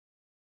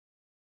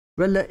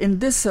Well, in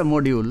this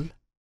module,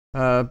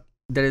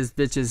 there is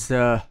which is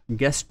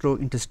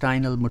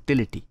gastrointestinal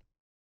motility.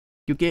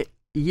 क्योंकि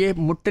ये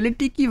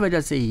motility की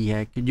वजह से ही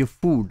है कि जो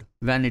food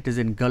when it is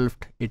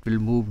engulfed it will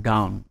move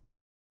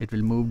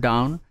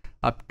down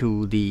up to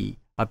the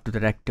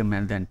rectum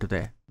and then to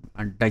the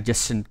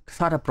digestion,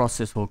 सारा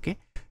process होके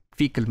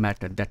fecal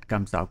matter that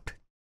comes out.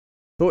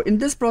 So in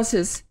this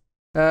process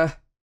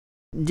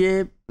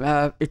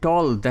it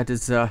all that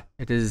is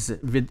it is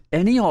with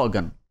any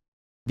organ,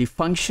 the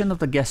function of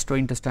the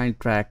gastrointestinal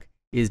tract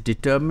is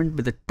determined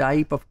by the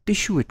type of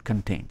tissue it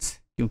contains.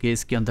 क्योंकि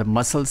इसके अंदर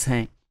muscles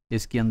हैं,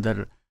 इसके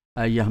अंदर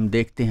ये हम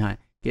देखते हैं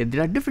कि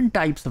there are different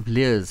types of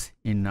layers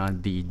in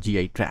the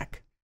GI tract,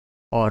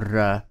 और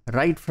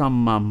right from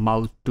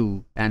mouth to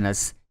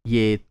anus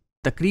ये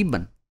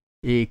तकरीबन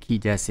एक ही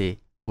जैसे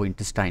वो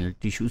intestinal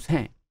tissues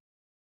हैं,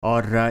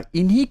 और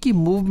इन्हीं की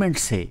movement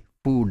से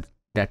food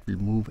that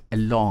will move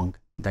along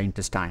the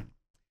intestine.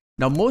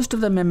 Now most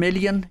of the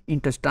mammalian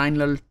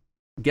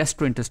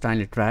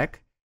gastrointestinal tract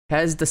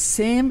has the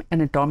same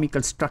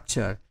anatomical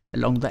structure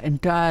along the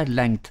entire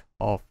length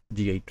of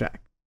GI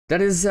tract.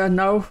 That is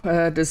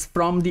this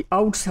from the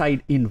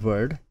outside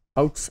inward,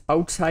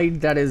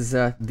 outside that is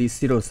the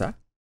serosa,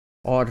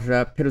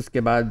 और फिर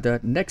उसके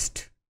बाद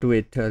next to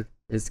it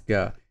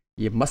इसका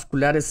ये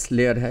muscularis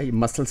layer है, ये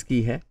muscles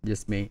की है,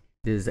 जिसमें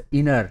there is the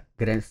inner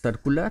grand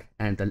circular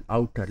and the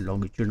outer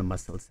longitudinal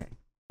muscles हैं,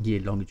 ये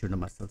longitudinal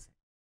muscles हैं,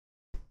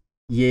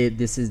 ये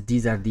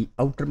these are the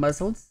outer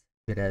muscles,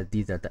 whereas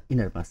these are the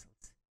inner muscles.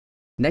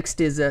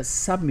 Next is a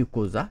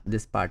submucosa,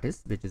 this part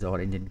is which is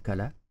orange in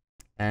color,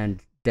 and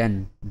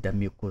then the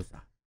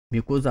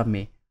mucosa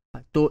में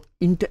तो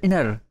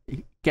inner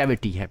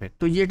cavity है,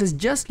 तो ये it is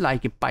just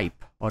like a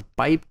pipe, और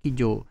pipe की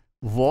जो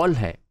wall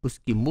है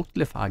उसकी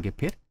मुख्तलिफ आगे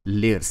फिर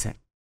layers हैं.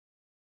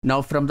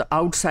 Now from the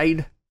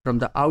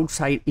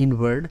outside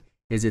inward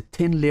is a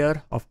thin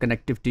layer of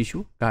connective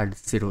tissue called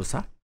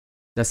serosa.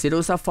 The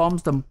serosa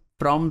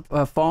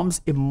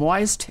forms a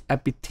moist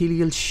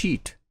epithelial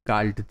sheet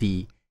called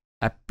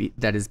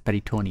that is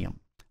peritoneum,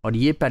 और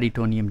ये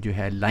peritoneum जो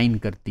है लाइन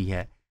करती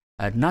है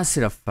ना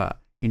सिर्फ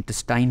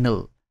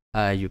intestinal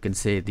you can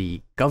say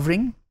the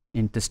covering,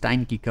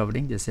 intestine की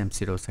covering जैसे हम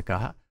serosa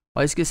कहा,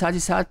 और इसके साथ ही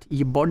साथ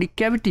ये body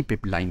cavity पे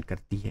लाइन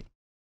करती है.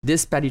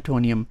 This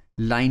peritoneum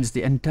lines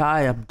the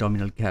entire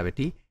abdominal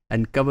cavity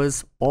and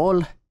covers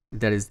all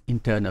there is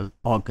internal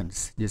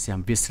organs, जैसे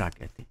हम viscera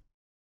कहते हैं.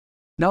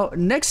 Now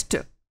next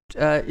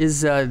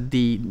is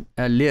the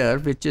layer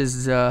which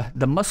is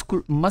the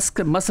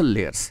muscle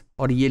layers,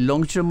 और ये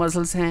longitudinal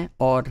muscles हैं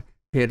और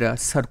फिर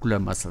circular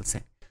muscles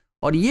हैं,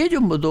 और ये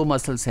जो दो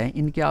muscles हैं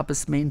इनके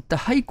आपस में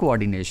इंतहाई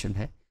कोऑर्डिनेशन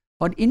है,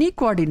 और इन्हीं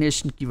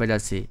कोऑर्डिनेशन की वजह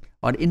से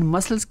और इन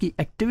मसल्स की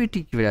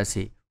एक्टिविटी की वजह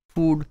से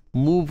फूड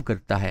मूव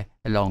करता है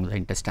अलोंग द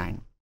इंटेस्टाइन.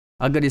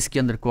 अगर इसके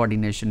अंदर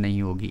कोऑर्डिनेशन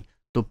नहीं होगी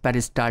तो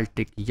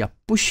पेरिस्टाल्टिक या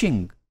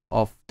pushing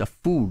of the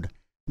food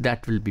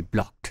that will be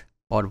blocked,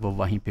 और वो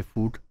वहीं पे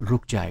फूड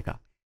रुक जाएगा,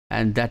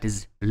 and that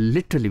is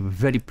literally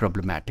very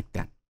problematic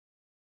then.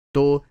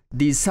 तो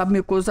the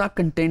submucosa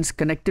contains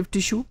connective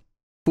tissue,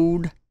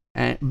 food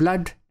and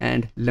blood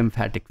and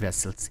lymphatic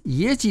vessels.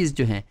 ये चीज़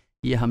जो है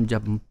ये हम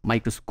जब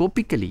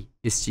माइक्रोस्कोपिकली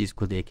इस चीज़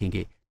को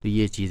देखेंगे तो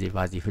ये चीज़ें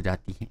वाज़ेह हो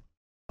जाती हैं,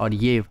 और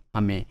ये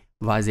हमें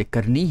वाज़ेह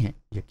करनी है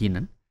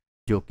यकीनन,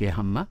 जो कि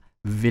हम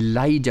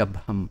विलाई जब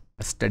हम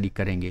स्टडी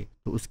करेंगे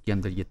तो उसके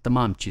अंदर ये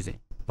तमाम चीज़ें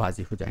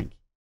वाज़ेह हो जाएंगी.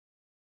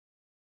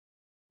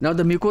 Now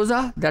the mucosa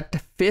that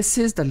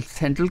faces the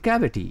central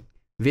cavity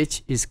which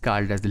is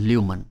called as the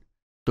lumen.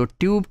 तो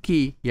ट्यूब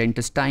की या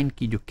इंटेस्टाइन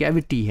की जो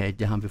कैविटी है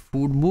जहाँ पे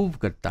फूड मूव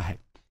करता है,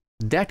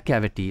 that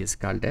cavity is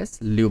called as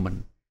lumen.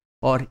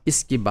 और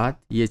इसके बाद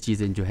ये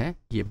चीज़ें जो है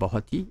ये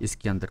बहुत ही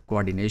इसके अंदर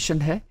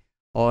कोऑर्डिनेशन है,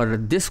 और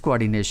this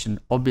coordination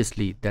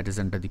obviously that is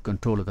under the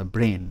control of the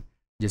brain,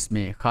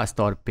 जिसमें ख़ास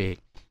तौर पे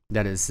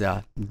दैट इज़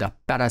द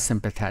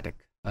पैरासिम्पैथेटिक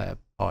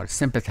और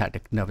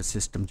सिंपैथेटिक नर्वस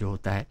सिस्टम जो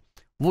होता है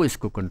वो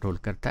इसको कंट्रोल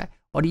करता है.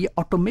 और ये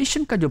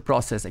ऑटोमेशन का जो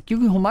प्रोसेस है,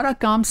 क्योंकि हमारा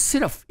काम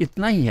सिर्फ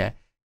इतना ही है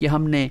कि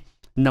हमने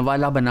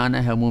नवाला बनाना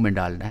है, मुंह में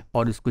डालना है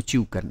और इसको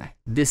च्यू करना है,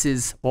 this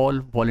is all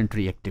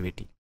voluntary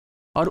activity.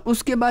 और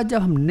उसके बाद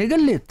जब हम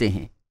निगल लेते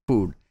हैं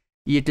food,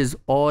 it is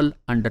all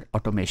under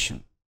automation,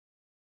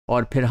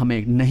 और फिर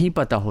हमें नहीं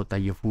पता होता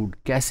ये फूड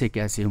कैसे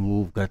कैसे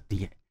मूव करती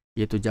है.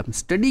 ये तो जब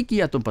स्टडी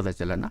किया तो पता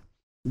चला ना,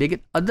 लेकिन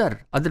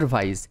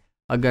अदरवाइज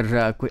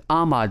अगर कोई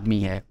आम आदमी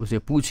है उसे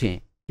पूछें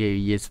कि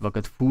ये इस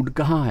वक्त फूड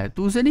कहाँ है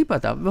तो उसे नहीं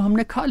पता, वो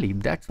हमने खा ली,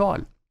 दैट्स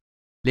ऑल.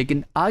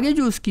 लेकिन आगे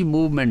जो उसकी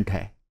मूवमेंट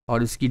है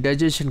और उसकी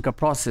डाइजेशन का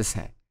प्रोसेस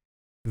है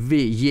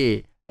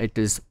ये it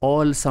is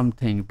all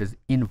something it is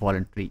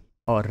involuntary,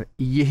 और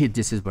यही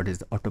this is what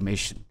is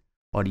automation,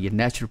 और ये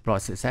नेचुरल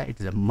प्रोसेस है.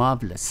 It is a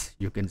marvellous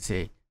you can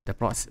say the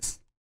process.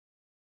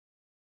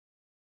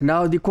 Now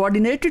the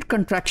coordinated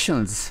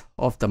contractions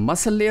of the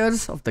muscle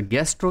layers of the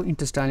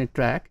gastrointestinal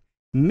tract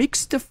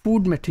mix the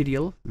food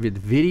material with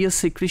various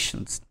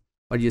secretions.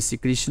 और ये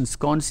secretions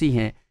कौन सी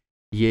हैं?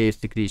 ये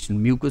secretion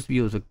mucus भी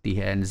हो सकती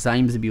है,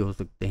 enzymes भी हो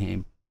सकते हैं,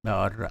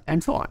 और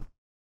and so on.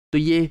 तो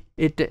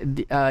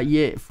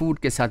ये फूड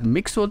के साथ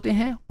मिक्स होते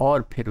हैं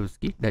और फिर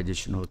उसकी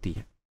डाइजेशन होती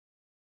है।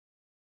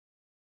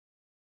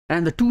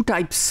 And the two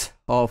types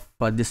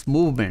of this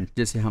movement,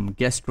 जैसे हम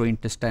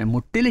गैस्ट्रोइंटेस्टाइनल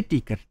मोटिलिटी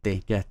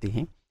कहते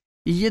हैं,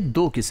 ये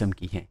दो किस्म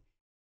की हैं।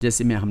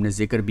 जैसे में हमने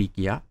जिक्र भी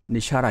किया,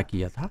 इशारा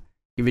किया था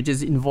कि which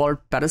is involve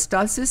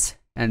peristalsis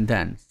and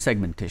then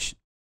segmentation.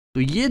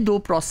 तो ये दो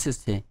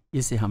प्रोसेस हैं,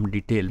 इसे हम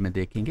डिटेल में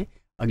देखेंगे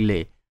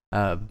अगले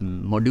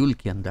मॉड्यूल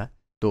के अंदर।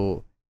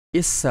 तो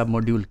इस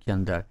मॉड्यूल के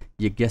अंदर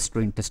ये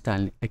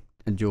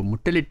गैस्ट्रोइंटेस्टाइनल जो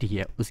मोटिलिटी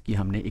है उसकी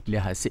हमने एक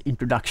लिहाज से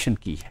इंट्रोडक्शन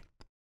की है।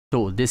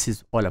 तो this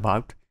is all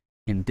about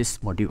in this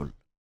module.